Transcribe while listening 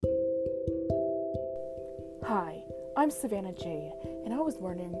Hi, I'm Savannah J, and I was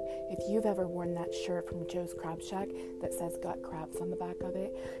wondering if you've ever worn that shirt from Joe's Crab Shack that says got crabs on the back of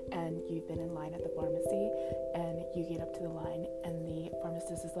it, and you've been in line at the pharmacy, and you get up to the line, and the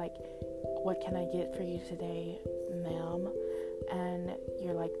pharmacist is like, "What can I get for you today, ma'am?" And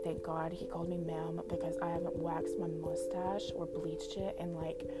you're like, "Thank God he called me ma'am, because I haven't waxed my mustache or bleached it in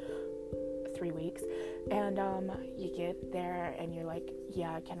like 3 weeks." And you get there and you're like,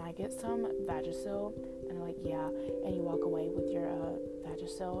 "Yeah, can I get some Vagisil?" And they're like, "Yeah." And you walk away with your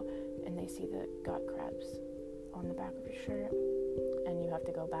Vagisil, and they see the got crabs on the back of your shirt, and you have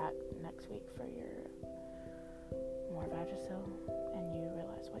to go back next week for your more Vagisil, and you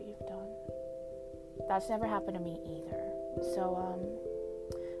realize what you've done. That's never happened to me either. So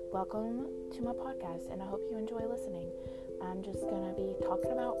welcome to my podcast, and I hope you enjoy listening. I'm just gonna be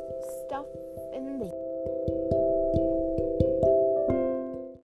talking about stuff in the